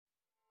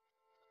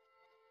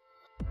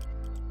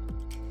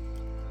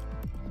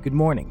Good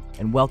morning,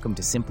 and welcome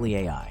to Simply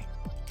AI.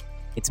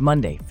 It's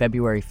Monday,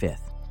 February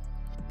 5th.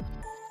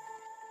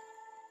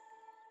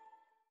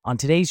 On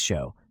today's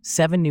show,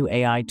 7 new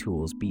AI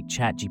tools beat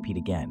ChatGPT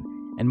again,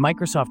 and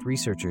Microsoft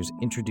researchers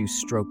introduce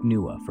Stroke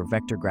NUA for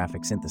vector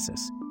graphic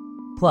synthesis.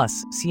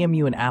 Plus,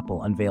 CMU and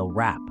Apple unveil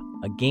RAP,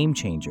 a game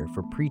changer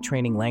for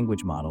pre-training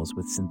language models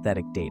with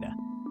synthetic data.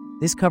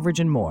 This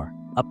coverage and more,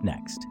 up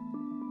next.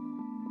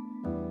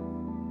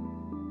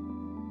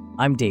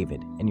 I'm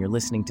David, and you're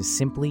listening to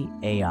Simply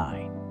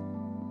AI.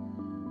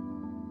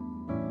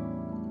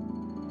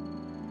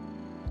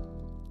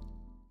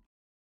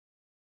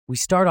 We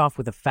start off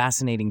with a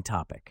fascinating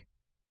topic.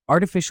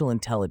 Artificial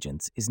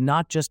intelligence is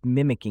not just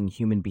mimicking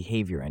human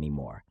behavior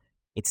anymore.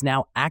 It's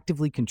now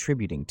actively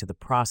contributing to the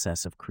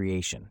process of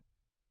creation.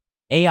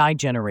 AI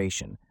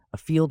generation, a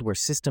field where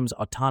systems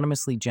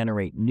autonomously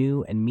generate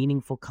new and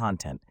meaningful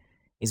content,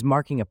 is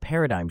marking a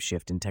paradigm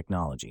shift in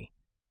technology.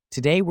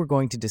 Today, we're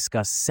going to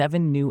discuss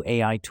 7 new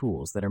AI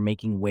tools that are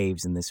making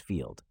waves in this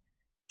field.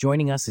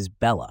 Joining us is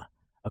Bella,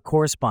 a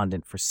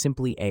correspondent for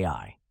Simply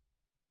AI.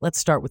 Let's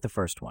start with the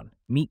first one,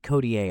 Meet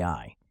Cody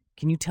AI.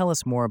 Can you tell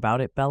us more about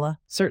it, Bella?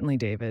 Certainly,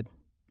 David.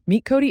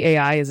 Meet Cody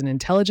AI is an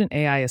intelligent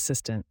AI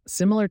assistant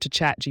similar to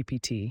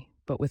ChatGPT,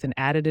 but with an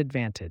added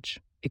advantage.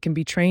 It can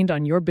be trained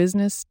on your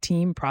business,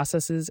 team,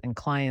 processes, and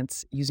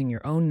clients using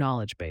your own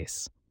knowledge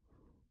base.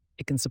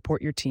 It can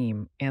support your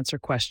team, answer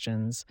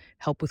questions,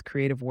 help with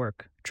creative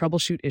work,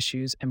 troubleshoot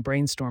issues, and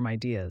brainstorm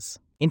ideas.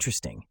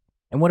 Interesting.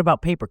 And what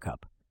about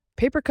Papercup?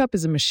 Papercup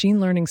is a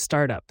machine learning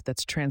startup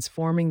that's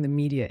transforming the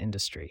media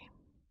industry.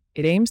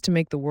 It aims to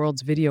make the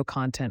world's video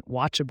content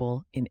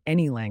watchable in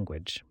any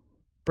language,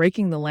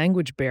 breaking the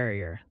language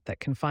barrier that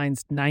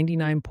confines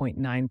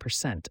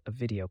 99.9% of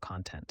video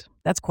content.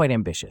 That's quite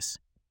ambitious.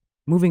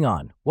 Moving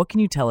on, what can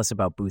you tell us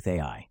about Booth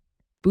AI?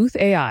 Booth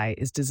AI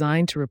is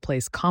designed to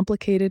replace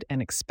complicated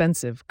and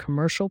expensive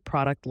commercial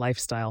product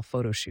lifestyle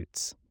photo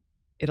shoots.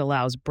 It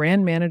allows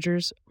brand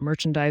managers,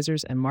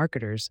 merchandisers, and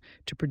marketers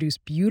to produce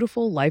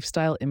beautiful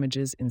lifestyle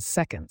images in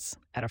seconds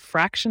at a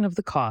fraction of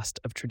the cost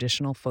of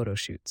traditional photo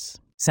shoots.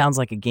 Sounds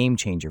like a game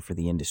changer for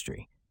the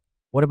industry.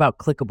 What about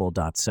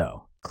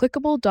Clickable.so?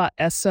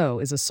 Clickable.so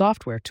is a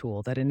software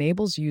tool that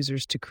enables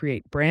users to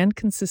create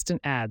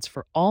brand-consistent ads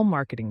for all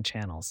marketing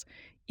channels,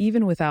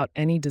 even without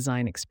any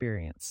design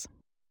experience.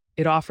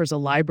 It offers a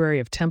library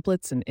of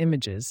templates and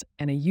images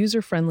and a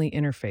user-friendly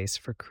interface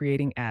for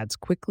creating ads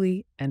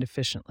quickly and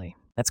efficiently.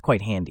 That's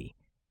quite handy.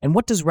 And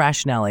what does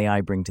Rationale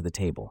AI bring to the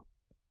table?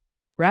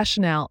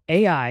 Rationale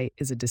AI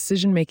is a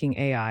decision-making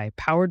AI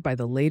powered by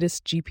the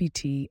latest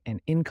GPT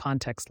and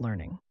in-context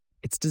learning.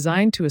 It's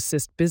designed to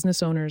assist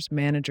business owners,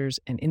 managers,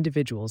 and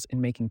individuals in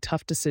making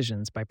tough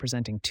decisions by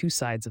presenting two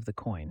sides of the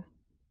coin.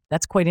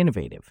 That's quite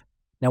innovative.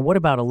 Now, what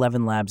about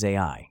 11 Labs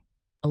AI?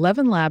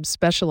 11 Labs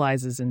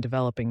specializes in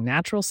developing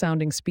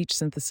natural-sounding speech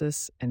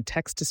synthesis and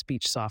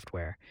text-to-speech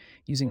software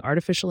using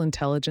artificial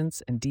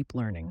intelligence and deep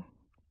learning.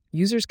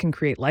 Users can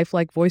create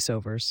lifelike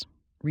voiceovers,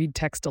 read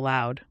text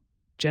aloud,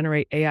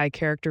 generate AI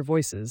character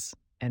voices,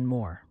 and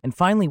more. And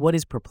finally, what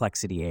is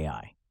Perplexity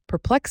AI?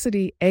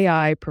 Perplexity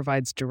AI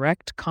provides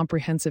direct,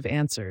 comprehensive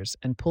answers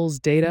and pulls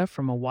data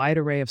from a wide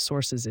array of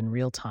sources in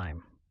real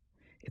time.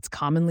 It's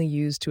commonly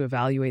used to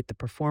evaluate the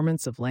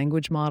performance of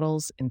language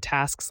models in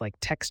tasks like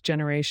text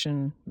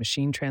generation,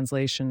 machine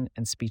translation,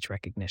 and speech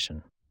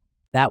recognition.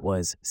 That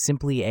was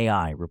Simply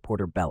AI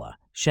reporter Bella,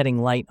 shedding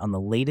light on the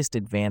latest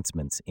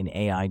advancements in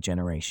AI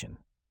generation.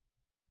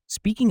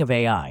 Speaking of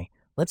AI,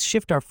 let's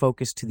shift our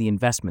focus to the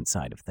investment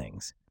side of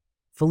things.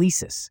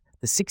 Felicis,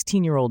 the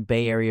 16-year-old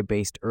Bay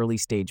Area-based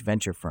early-stage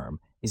venture firm,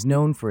 is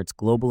known for its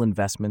global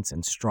investments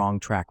and strong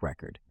track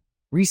record.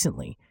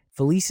 Recently,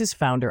 Felicis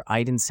founder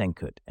Aydin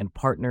Senkut and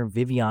partner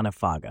Viviana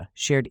Faga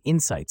shared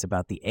insights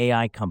about the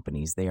AI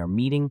companies they are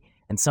meeting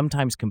and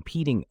sometimes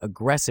competing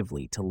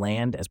aggressively to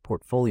land as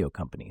portfolio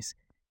companies.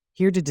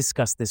 Here to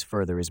discuss this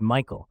further is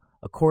Michael,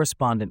 a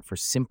correspondent for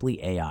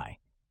Simply AI.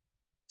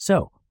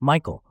 So,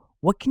 Michael,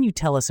 what can you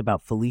tell us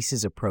about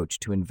Felicis' approach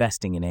to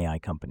investing in AI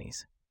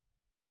companies?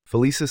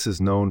 Felicis is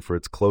known for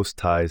its close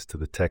ties to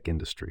the tech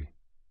industry,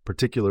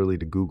 particularly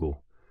to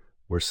Google,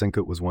 where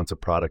Senkut was once a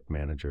product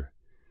manager.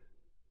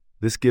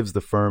 This gives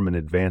the firm an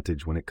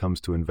advantage when it comes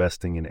to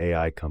investing in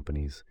AI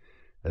companies,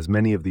 as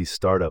many of these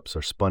startups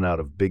are spun out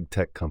of big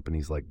tech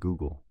companies like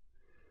Google.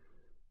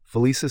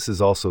 Felicis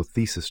is also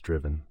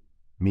thesis-driven,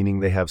 meaning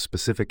they have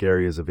specific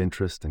areas of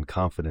interest and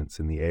confidence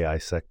in the AI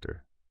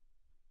sector.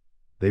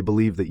 They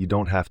believe that you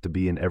don't have to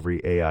be in every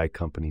AI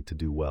company to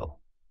do well.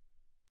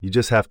 You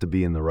just have to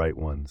be in the right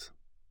ones.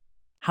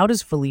 How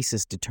does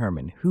Felicis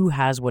determine who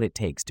has what it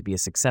takes to be a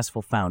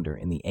successful founder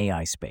in the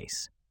AI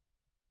space?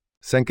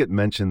 Senkut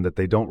mentioned that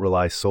they don't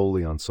rely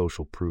solely on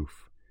social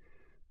proof.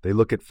 They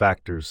look at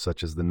factors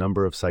such as the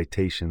number of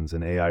citations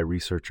an AI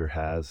researcher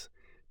has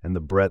and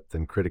the breadth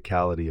and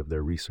criticality of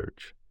their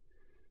research.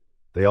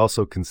 They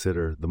also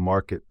consider the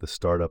market the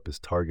startup is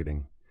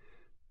targeting,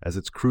 as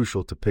it's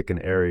crucial to pick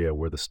an area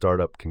where the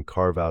startup can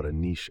carve out a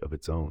niche of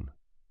its own.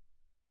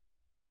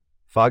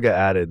 Faga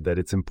added that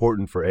it's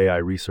important for AI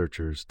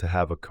researchers to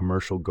have a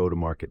commercial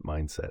go-to-market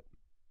mindset.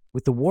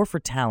 With the war for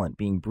talent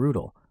being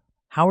brutal,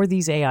 how are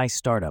these AI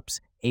startups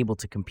able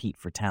to compete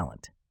for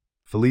talent?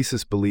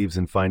 Felicis believes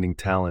in finding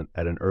talent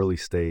at an early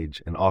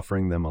stage and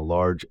offering them a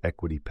large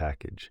equity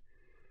package.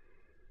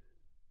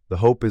 The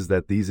hope is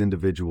that these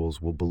individuals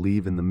will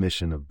believe in the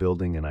mission of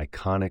building an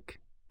iconic,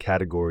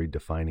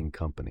 category-defining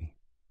company.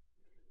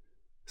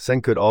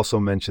 Senkut also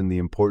mentioned the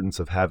importance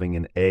of having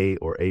an A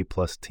or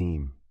A-plus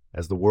team,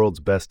 as the world's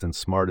best and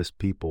smartest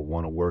people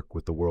want to work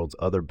with the world's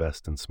other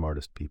best and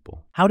smartest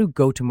people. How do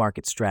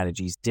go-to-market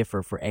strategies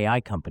differ for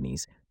AI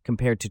companies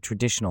compared to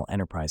traditional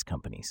enterprise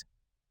companies?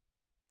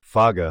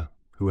 Faga,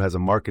 who has a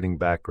marketing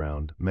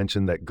background,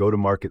 mentioned that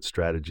go-to-market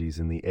strategies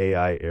in the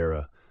AI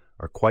era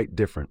are quite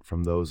different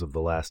from those of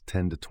the last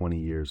 10 to 20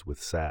 years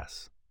with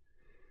SaaS.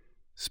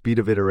 Speed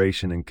of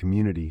iteration and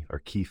community are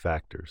key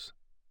factors.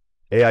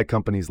 AI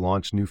companies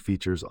launch new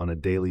features on a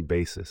daily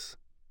basis,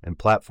 and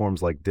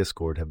platforms like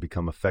Discord have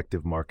become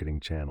effective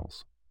marketing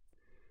channels.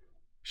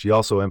 She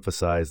also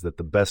emphasized that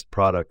the best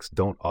products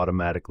don't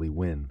automatically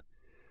win,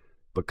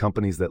 but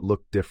companies that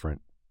look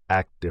different,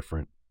 act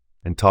different,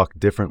 and talk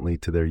differently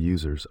to their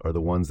users are the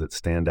ones that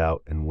stand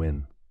out and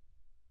win.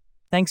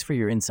 Thanks for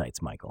your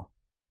insights, Michael.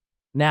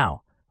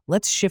 Now,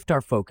 let's shift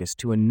our focus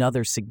to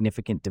another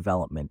significant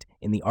development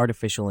in the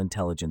artificial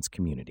intelligence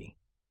community.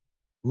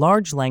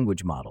 Large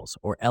language models,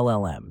 or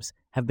LLMs,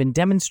 have been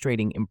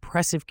demonstrating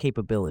impressive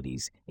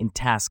capabilities in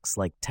tasks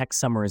like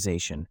text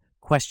summarization,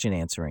 question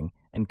answering,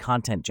 and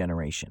content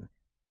generation.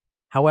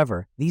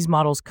 However, these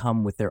models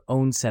come with their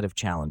own set of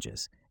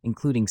challenges,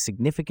 including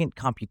significant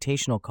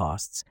computational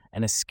costs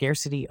and a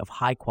scarcity of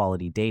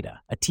high-quality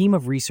data. A team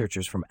of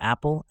researchers from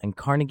Apple and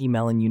Carnegie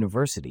Mellon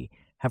University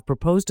have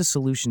proposed a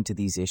solution to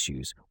these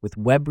issues with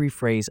Web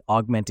Rephrase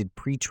Augmented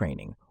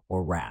Pre-training,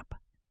 or WRAP.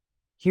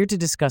 Here to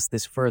discuss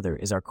this further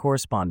is our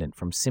correspondent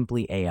from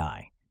Simply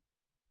AI.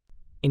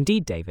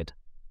 Indeed, David.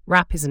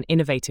 WRAP is an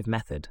innovative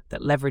method that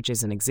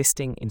leverages an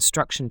existing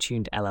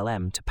instruction-tuned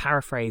LLM to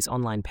paraphrase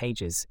online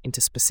pages into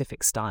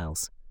specific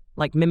styles,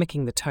 like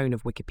mimicking the tone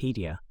of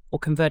Wikipedia or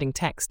converting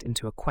text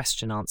into a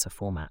question-answer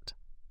format.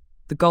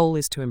 The goal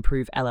is to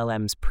improve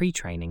LLM's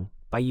pre-training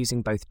by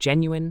using both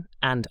genuine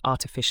and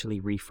artificially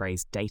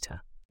rephrased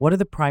data. What are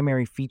the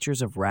primary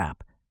features of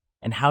WRAP,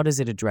 and how does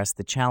it address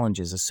the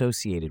challenges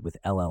associated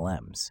with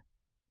LLMs?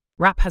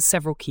 WRAP has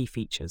several key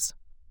features.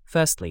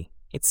 Firstly,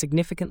 it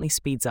significantly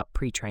speeds up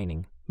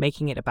pre-training,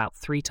 making it about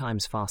 3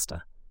 times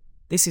faster.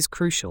 This is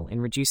crucial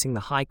in reducing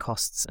the high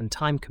costs and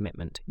time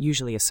commitment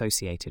usually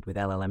associated with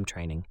LLM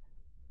training.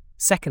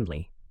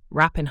 Secondly,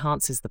 WRAP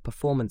enhances the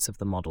performance of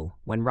the model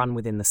when run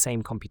within the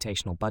same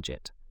computational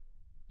budget.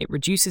 It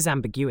reduces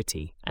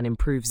ambiguity and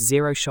improves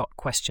zero-shot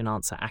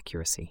question-answer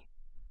accuracy.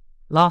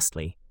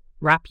 Lastly,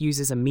 WRAP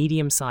uses a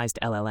medium-sized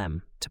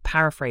LLM to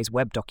paraphrase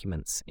web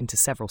documents into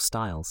several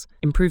styles,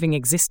 improving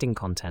existing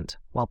content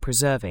while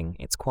preserving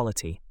its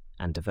quality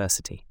and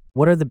diversity.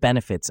 What are the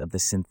benefits of the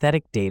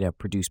synthetic data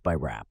produced by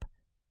WRAP?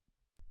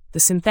 The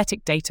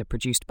synthetic data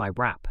produced by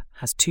WRAP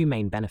has 2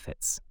 main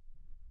benefits.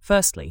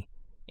 Firstly,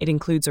 it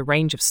includes a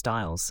range of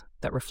styles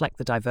that reflect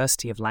the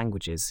diversity of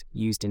languages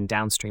used in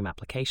downstream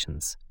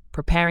applications,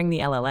 preparing the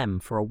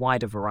LLM for a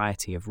wider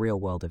variety of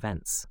real-world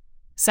events.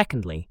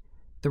 Secondly,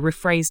 the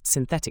rephrased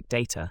synthetic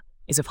data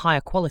is of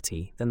higher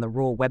quality than the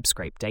raw web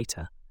scrape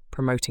data,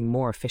 promoting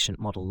more efficient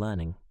model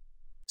learning.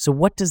 So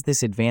what does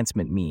this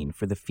advancement mean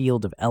for the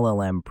field of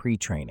LLM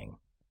pre-training?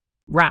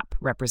 WRAP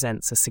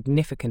represents a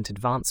significant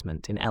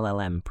advancement in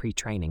LLM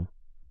pre-training.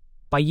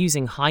 By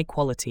using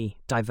high-quality,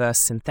 diverse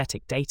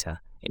synthetic data,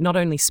 it not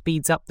only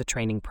speeds up the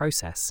training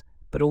process,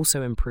 but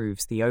also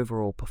improves the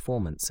overall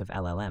performance of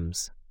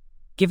LLMs.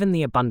 Given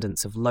the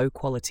abundance of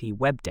low-quality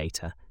web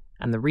data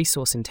and the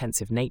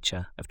resource-intensive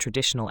nature of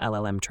traditional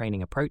LLM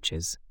training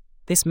approaches,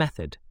 this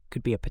method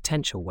could be a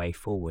potential way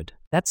forward.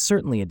 That's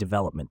certainly a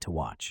development to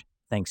watch.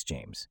 Thanks,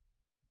 James.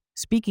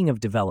 Speaking of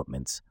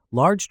developments,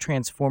 large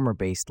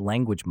transformer-based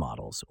language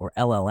models, or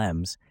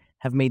LLMs,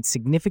 have made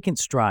significant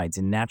strides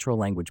in natural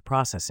language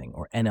processing,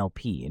 or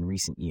NLP, in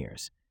recent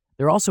years.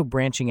 They're also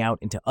branching out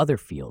into other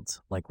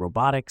fields like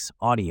robotics,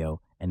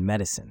 audio, and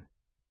medicine.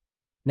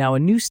 Now, a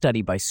new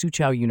study by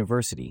Soochow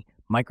University,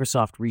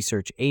 Microsoft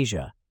Research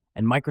Asia,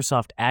 and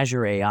Microsoft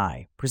Azure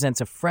AI presents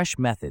a fresh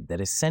method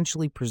that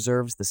essentially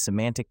preserves the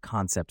semantic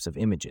concepts of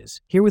images.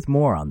 Here with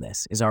more on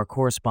this is our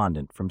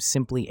correspondent from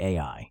Simply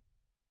AI.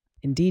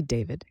 Indeed,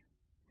 David.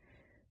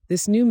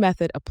 This new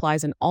method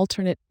applies an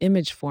alternate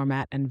image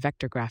format and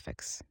vector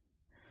graphics.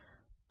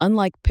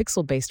 Unlike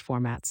pixel-based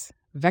formats,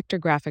 vector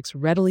graphics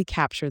readily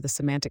capture the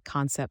semantic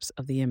concepts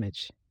of the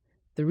image.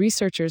 The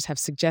researchers have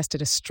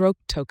suggested a stroke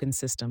token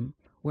system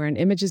where an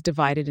image is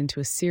divided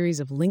into a series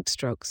of linked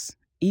strokes,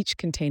 each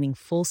containing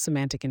full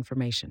semantic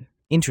information.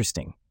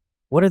 Interesting.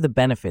 What are the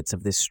benefits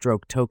of this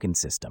stroke token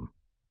system?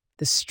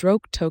 The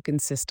stroke token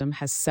system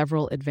has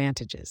several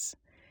advantages.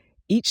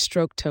 Each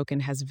stroke token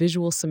has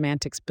visual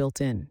semantics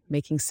built in,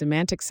 making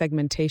semantic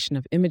segmentation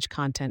of image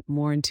content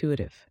more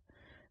intuitive.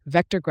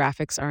 Vector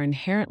graphics are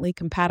inherently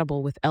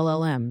compatible with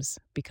LLMs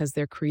because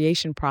their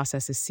creation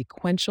process is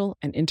sequential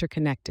and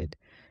interconnected,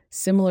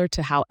 similar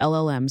to how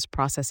LLMs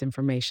process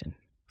information.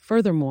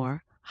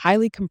 Furthermore,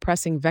 highly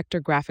compressing vector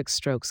graphic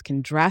strokes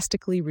can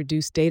drastically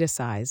reduce data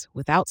size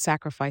without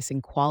sacrificing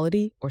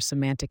quality or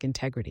semantic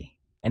integrity.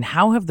 And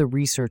how have the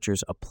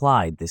researchers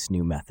applied this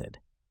new method?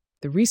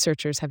 The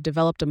researchers have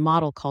developed a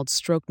model called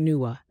Stroke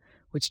NUA,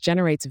 which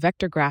generates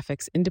vector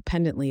graphics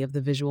independently of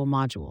the visual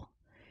module.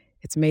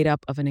 It's made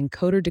up of an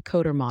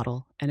encoder-decoder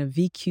model and a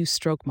VQ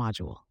stroke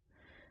module.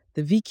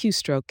 The VQ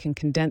stroke can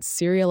condense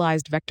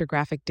serialized vector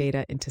graphic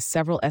data into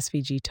several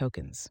SVG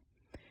tokens.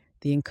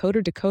 The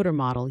encoder-decoder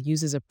model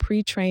uses a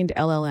pre-trained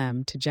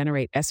LLM to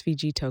generate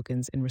SVG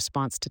tokens in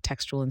response to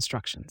textual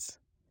instructions.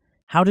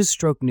 How does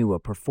Stroke NUA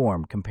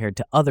perform compared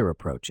to other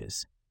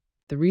approaches?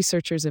 The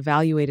researchers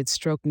evaluated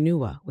Stroke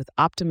NUA with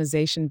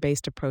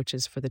optimization-based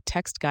approaches for the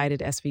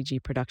text-guided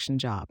SVG production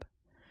job.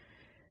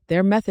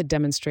 Their method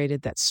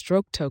demonstrated that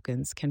stroke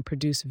tokens can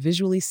produce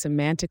visually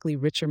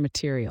semantically richer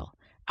material,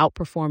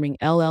 outperforming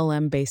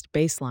LLM-based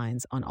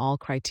baselines on all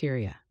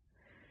criteria.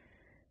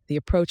 The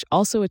approach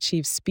also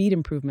achieves speed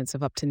improvements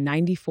of up to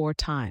 94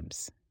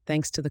 times,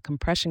 thanks to the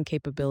compression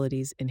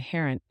capabilities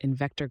inherent in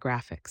vector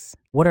graphics.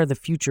 What are the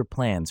future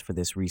plans for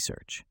this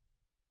research?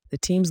 The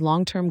team's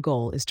long-term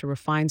goal is to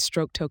refine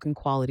stroke token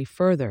quality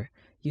further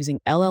using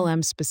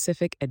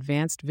LLM-specific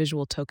advanced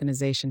visual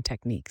tokenization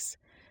techniques.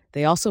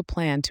 They also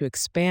plan to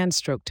expand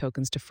stroke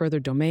tokens to further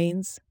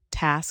domains,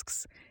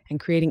 tasks, and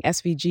creating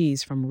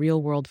SVGs from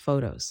real-world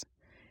photos.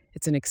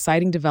 It's an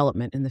exciting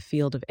development in the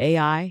field of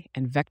AI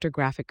and vector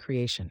graphic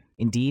creation.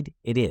 Indeed,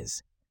 it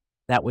is.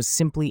 That was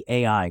Simply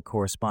AI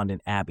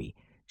correspondent Abby,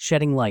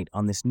 shedding light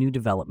on this new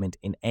development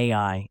in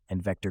AI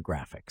and vector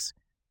graphics.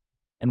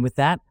 And with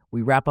that,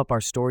 we wrap up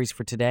our stories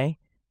for today.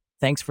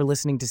 Thanks for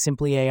listening to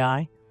Simply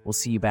AI. We'll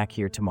see you back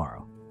here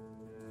tomorrow.